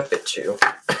 you get up at 2.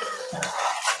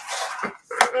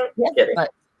 Yeah, but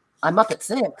I'm up at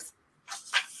 6.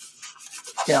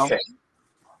 Still. Okay.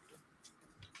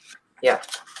 Yeah,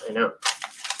 I know.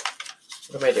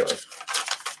 What am I doing?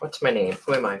 What's my name?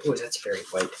 Who am I? Ooh, that's very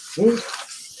white. Ooh.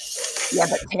 Yeah,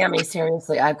 but Tammy,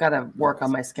 seriously, I've got to work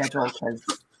on my schedule because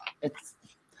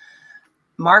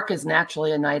Mark is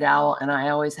naturally a night owl, and I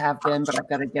always have been, but I've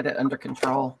got to get it under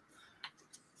control.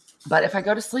 But if I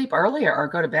go to sleep earlier or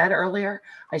go to bed earlier,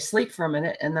 I sleep for a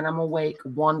minute, and then I'm awake,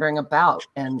 wandering about,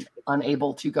 and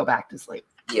unable to go back to sleep.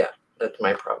 Yeah, that's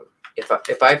my problem.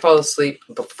 If I fall asleep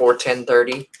before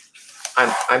 10:30,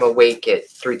 I'm awake at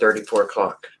 3:30, 4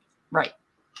 o'clock. Right.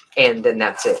 And then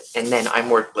that's it. And then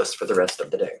I'm worthless for the rest of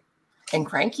the day. And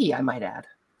cranky, I might add.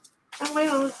 Oh,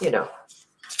 well, you know.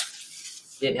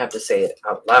 You didn't have to say it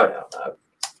out loud. Of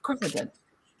course I did.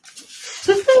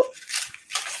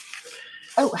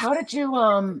 Oh, how did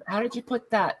you put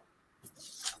that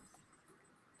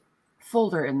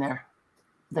folder in there?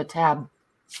 The tab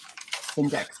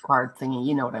index card thingy,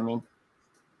 you know what I mean.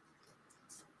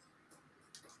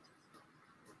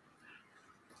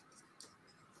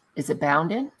 Is it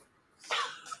bound in?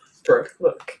 Brooke,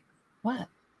 look. What?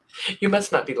 You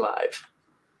must not be live.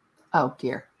 Oh,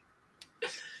 dear.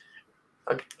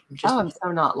 I'm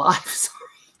so not live. Sorry.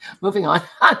 Moving on.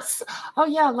 Oh,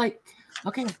 yeah,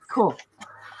 okay, cool.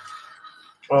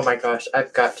 Oh, my gosh.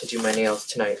 I've got to do my nails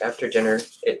tonight after dinner.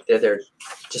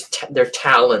 They're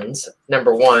talons,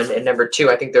 number 1. And number 2,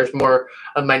 I think there's more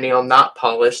of my nail not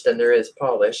polished than there is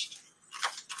polished.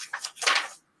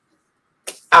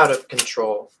 Out of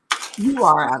control. You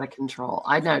are out of control.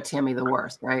 I know Tammy the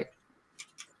worst, right?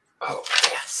 Oh,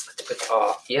 yes. Let's put it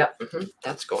off. Yeah,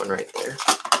 that's going right there.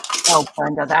 Oh,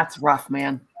 Brenda, that's rough,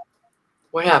 man.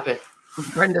 What happened?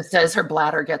 Brenda says her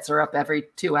bladder gets her up every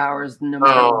 2 hours. No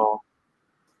matter what.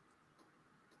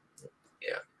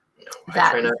 Yeah. No,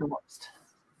 that is the worst.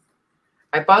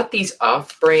 I bought these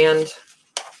off-brand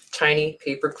tiny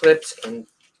paper clips, and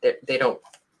they're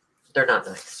not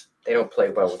nice. They don't play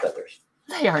well with others.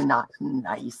 They are not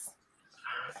nice.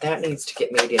 That needs to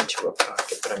get made into a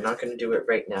pocket, but I'm not going to do it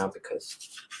right now because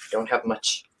I don't have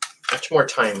much more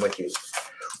time with you.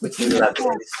 With you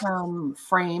some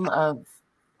frame of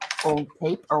old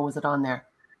tape, or was it on there?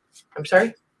 I'm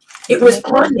sorry? It was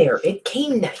on there. It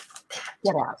came like that.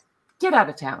 Get out. Get out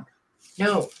of town.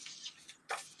 No.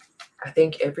 I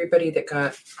think everybody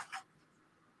got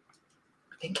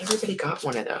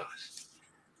one of those.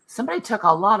 Somebody took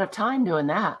a lot of time doing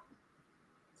that.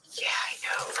 Yeah, I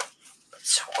know.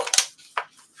 It's so cool.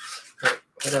 Right,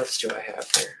 what else do I have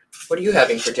here? What are you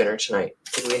having for dinner tonight?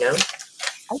 Did we know?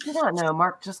 I do not know.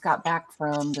 Mark just got back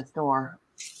from the store.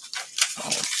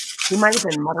 He might have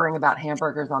been muttering about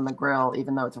hamburgers on the grill,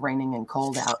 even though it's raining and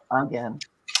cold out again.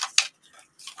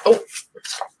 Oh,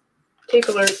 tape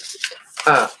alert.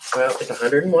 Well, it's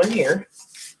 101 here.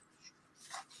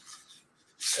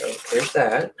 So there's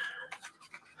that.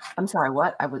 I'm sorry,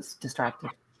 what? I was distracted.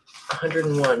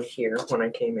 101 here when I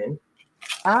came in.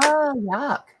 Oh,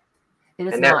 yuck. It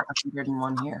is not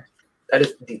 101 here. That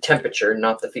is the temperature,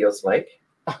 not the feels like.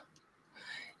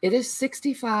 It is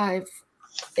 65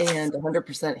 and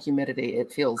 100% humidity.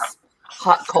 It feels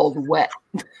hot, cold, wet.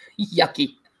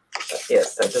 Yucky.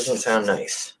 Yes, that doesn't sound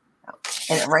nice.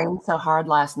 And it rained so hard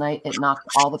last night, it knocked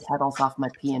all the petals off my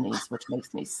peonies, which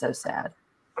makes me so sad.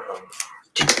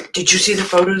 Did you see the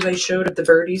photos I showed of the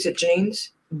birdies at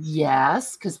Jane's?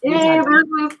 Yes, because we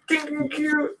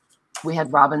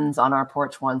had robins on our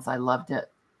porch once. I loved it.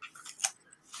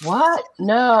 What?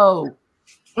 No.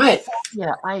 What?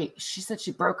 Yeah, she said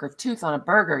she broke her tooth on a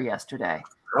burger yesterday.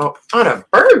 Oh, on a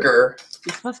burger?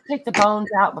 You're supposed to take the bones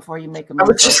out before you make them. I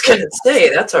was just gonna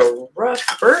say, that's a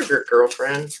rough burger,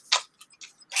 girlfriend.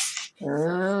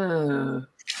 Oh.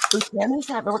 Tammy's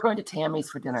having. We're going to Tammy's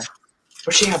for dinner.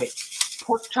 What's she having?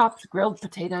 Pork chops, grilled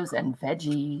potatoes, and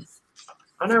veggies.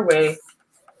 On our way.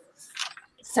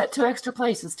 Set 2 extra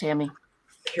places, Tammy.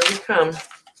 Here we come.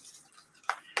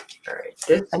 All right,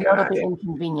 I know it'll be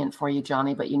inconvenient for you,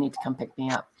 Johnny, but you need to come pick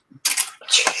me up.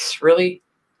 Jeez, really?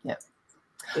 Yep.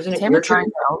 Isn't it Tammy your turn? trying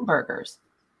her own burgers.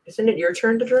 Isn't it your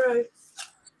turn to drive?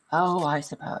 Oh, I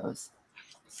suppose.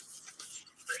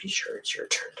 Pretty sure it's your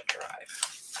turn to drive.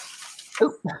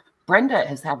 Oop.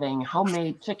 Brenda is having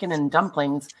homemade chicken and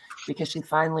dumplings because she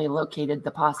finally located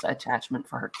the pasta attachment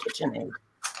for her KitchenAid.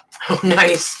 Oh,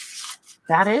 nice.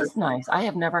 That is nice. I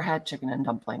have never had chicken and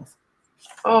dumplings.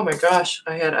 Oh my gosh,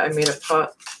 I made a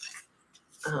pot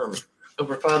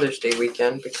over Father's Day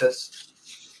weekend because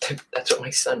that's what my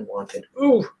son wanted.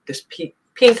 Ooh, this pink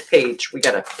page. We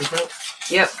gotta.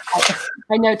 Yep.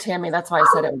 I know, Tammy. That's why I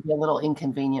said it would be a little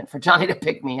inconvenient for Johnny to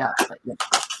pick me up. But yeah.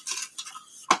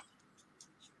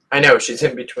 I know, she's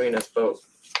in between us both.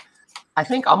 I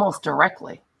think almost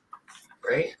directly.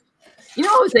 Right? You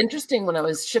know, it was interesting when I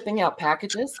was shipping out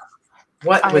packages.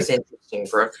 What was interesting,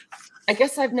 Brooke? I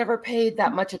guess I've never paid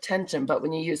that much attention, but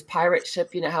when you use Pirate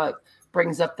Ship, you know how it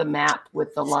brings up the map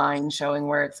with the line showing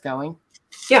where it's going?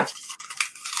 Yeah.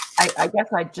 I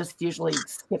guess I just usually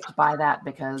skipped by that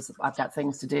because I've got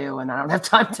things to do and I don't have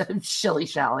time to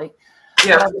shilly-shally.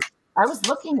 Yeah. I was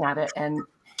looking at it, and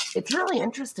it's really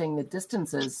interesting the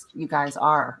distances you guys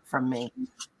are from me.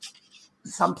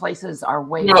 Some places are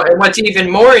way. No, and what's even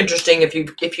more interesting, if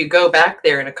you go back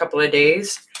there in a couple of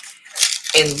days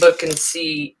and look and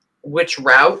see which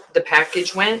route the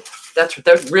package went, that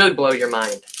would really blow your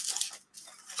mind.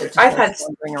 I've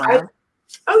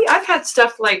had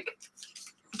stuff like,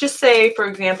 just say, for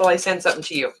example, I send something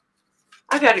to you.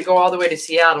 I've had to go all the way to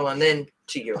Seattle and then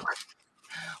to you.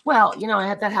 Well, you know, I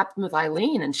had that happen with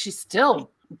Eileen, and she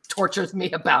still tortures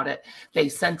me about it. They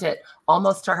sent it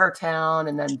almost to her town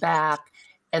and then back,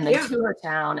 and then to her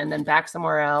town and then back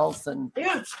somewhere else. And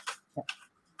yeah.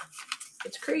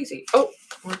 It's crazy. Oh,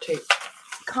 more tape.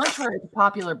 Contrary to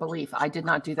popular belief, I did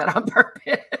not do that on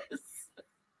purpose.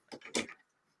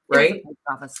 Right? It's a post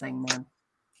office thing, man.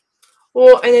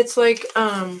 Well, and it's like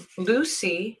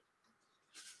Lucy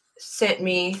sent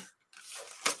me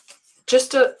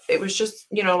it was just,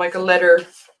 you know, like a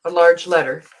large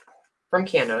letter from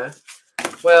Canada.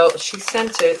 Well, she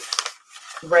sent it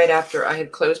right after I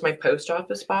had closed my post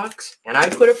office box, and I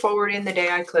put it forward in the day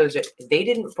I closed it. They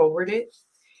didn't forward it,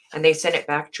 and they sent it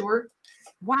back to her.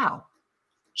 Wow.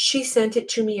 She sent it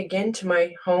to me again to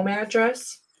my home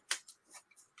address,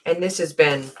 and this has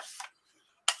been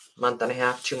a month and a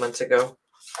half, 2 months ago.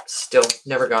 Still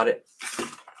never got it.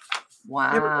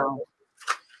 Wow.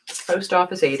 Post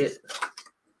office ate it.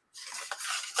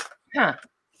 Huh.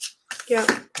 Yeah.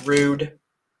 Rude.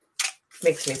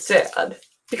 Makes me sad.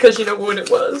 Because you know what it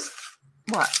was?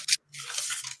 What?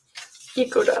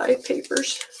 Eco-dye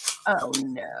papers. Oh,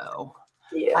 no.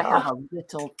 Yeah. I have a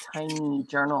little tiny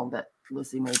journal that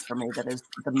Lucy made for me that is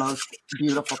the most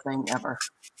beautiful thing ever.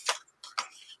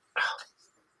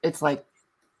 It's like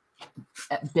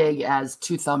big as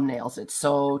 2 thumbnails. It's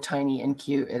so tiny and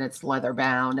cute, and it's leather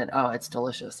bound, and oh, it's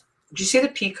delicious. Did you see the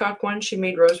peacock one she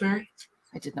made, Rosemary?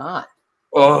 I did not.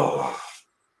 Oh,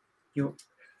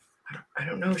 I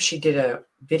don't know if she did a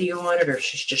video on it or if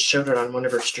she just showed it on one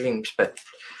of her streams, but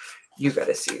you got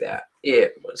to see that.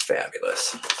 It was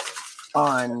fabulous.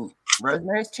 On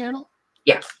Rosemary's channel?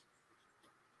 Yeah.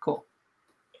 Cool.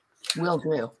 Will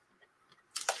do.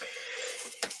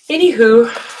 Anywho,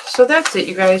 so that's it,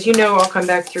 you guys. You know, I'll come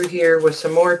back through here with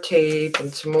some more tape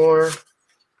and some more.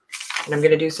 And I'm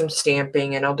going to do some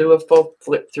stamping, and I'll do a full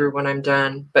flip through when I'm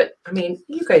done. But, I mean,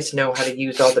 you guys know how to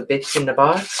use all the bits in the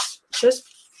box. Just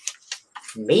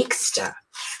make stuff.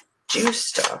 Do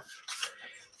stuff.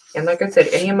 And like I said,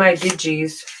 any of my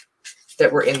digis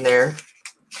that were in there,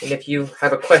 and if you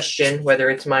have a question, whether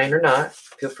it's mine or not,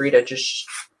 feel free to just,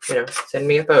 you know, send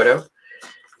me a photo.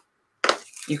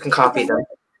 You can copy them.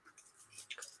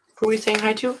 Who are we saying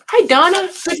hi to? Hi, Donna.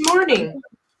 Good morning.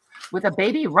 With a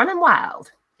baby running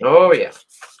wild. Oh, yeah.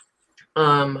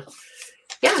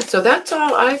 yeah, so that's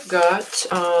all I've got.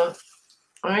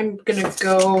 I'm gonna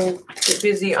go get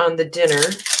busy on the dinner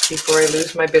before I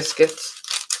lose my biscuits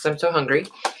because I'm so hungry.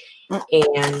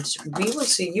 And we will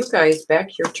see you guys back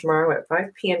here tomorrow at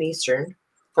 5 p.m. Eastern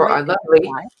for our lovely.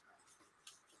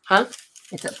 Huh?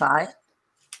 It's at 5.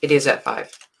 It is at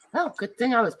 5. Oh, good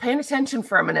thing I was paying attention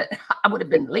for a minute. I would have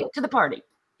been late to the party.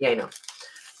 Yeah, I know.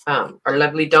 Our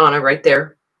lovely Donna right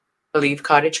there, Believe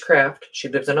Cottage Craft. She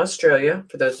lives in Australia.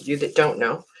 For those of you that don't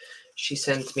know, she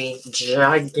sends me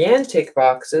gigantic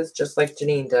boxes, just like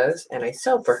Janine does, and I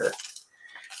sell for her.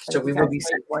 So we will be.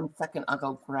 1 second. I'll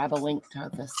go grab a link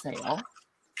to the sale.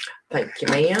 Thank you,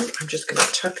 ma'am. I'm just going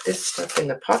to tuck this stuff in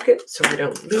the pocket so we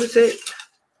don't lose it.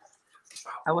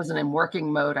 I wasn't in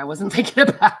working mode. I wasn't thinking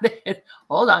about it.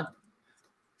 Hold on.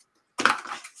 You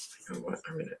know what?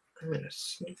 I'm gonna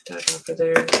sneak that over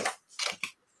there.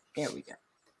 There we go.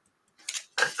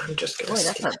 I'm just gonna. Boy,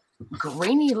 that's a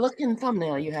grainy looking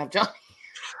thumbnail you have, John.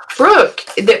 Brooke,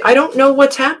 I don't know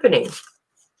what's happening.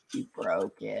 You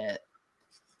broke it.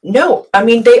 No, I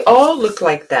mean they all look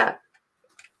like that.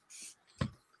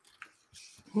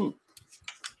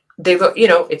 They look,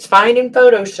 it's fine in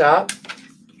Photoshop.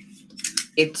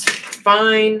 It's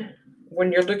fine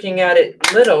when you're looking at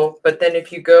it little, but then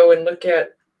if you go and look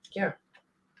at, yeah.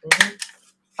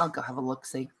 I'll go have a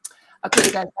look-see. Okay,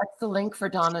 guys, that's the link for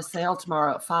Donna's sale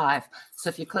tomorrow at 5. So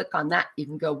if you click on that, you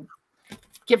can go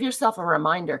give yourself a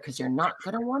reminder because you're not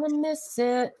going to want to miss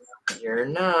it. You're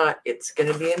not. It's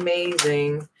going to be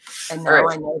amazing. And now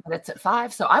I know that it's at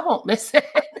 5, so I won't miss it.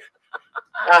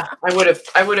 I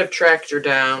would have tracked her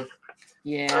down.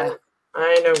 Yeah.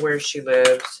 I know where she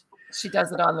lives. She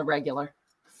does it on the regular.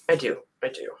 I do.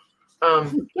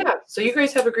 Yeah, so you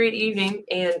guys have a great evening.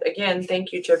 And again,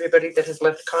 thank you to everybody that has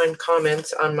left kind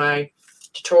comments on my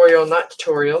tutorial, not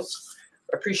tutorials.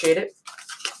 Appreciate it.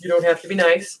 You don't have to be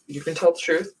nice. You can tell the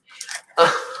truth.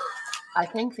 I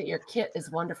think that your kit is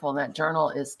wonderful. That journal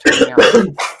is turning out.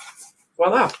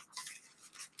 Voila.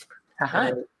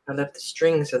 Uh-huh. I left the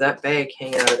strings of that bag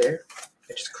hang out of there.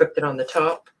 I just clipped it on the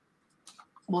top.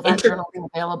 Will that journal be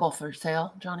available for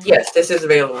sale, Johnny? Yes, this is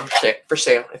available for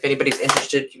sale. If anybody's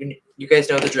interested, you guys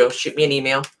know the drill. Shoot me an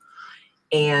email.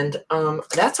 And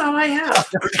that's all I have.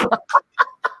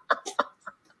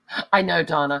 I know,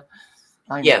 Donna.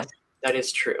 I know. Yes, that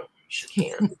is true. She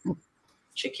can.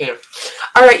 She can.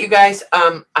 All right, you guys.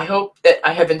 I hope that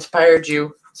I have inspired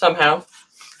you somehow.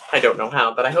 I don't know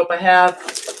how, but I hope I have.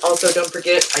 Also, don't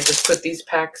forget, I just put these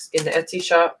packs in the Etsy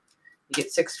shop. You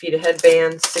get 6 feet of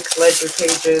headbands, 6 ledger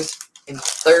pages, and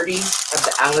 30 of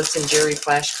the Alice and Jerry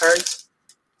flashcards.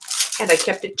 And I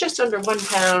kept it just under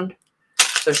 £1,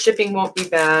 so shipping won't be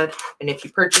bad. And if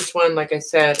you purchase one, like I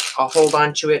said, I'll hold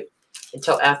on to it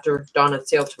until after Donna's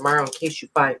sale tomorrow in case you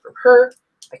buy from her.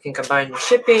 I can combine the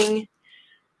shipping.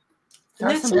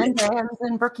 There's some headbands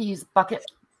in Brookie's bucket.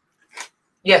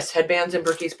 Yes, headbands in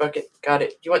Brookie's bucket. Got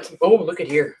it. You want some? Oh, look at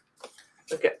here.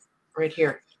 Look at right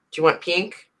here. Do you want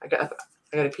pink? I got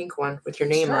a pink one with your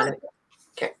name on it.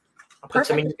 Okay. I'll put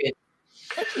some in your bid.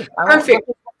 Thank you. Perfect.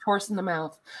 Horse in the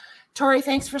mouth. Tori,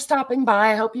 thanks for stopping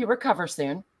by. I hope you recover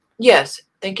soon. Yes.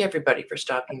 Thank everybody for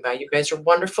stopping by. You guys are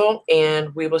wonderful,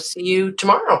 and we will see you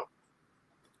tomorrow.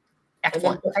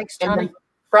 Excellent. Thanks, Johnny.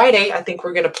 Friday, I think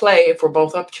we're going to play if we're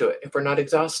both up to it, if we're not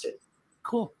exhausted.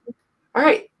 Cool. All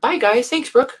right. Bye, guys. Thanks,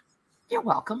 Brooke. You're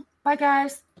welcome. Bye,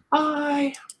 guys.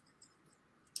 Bye.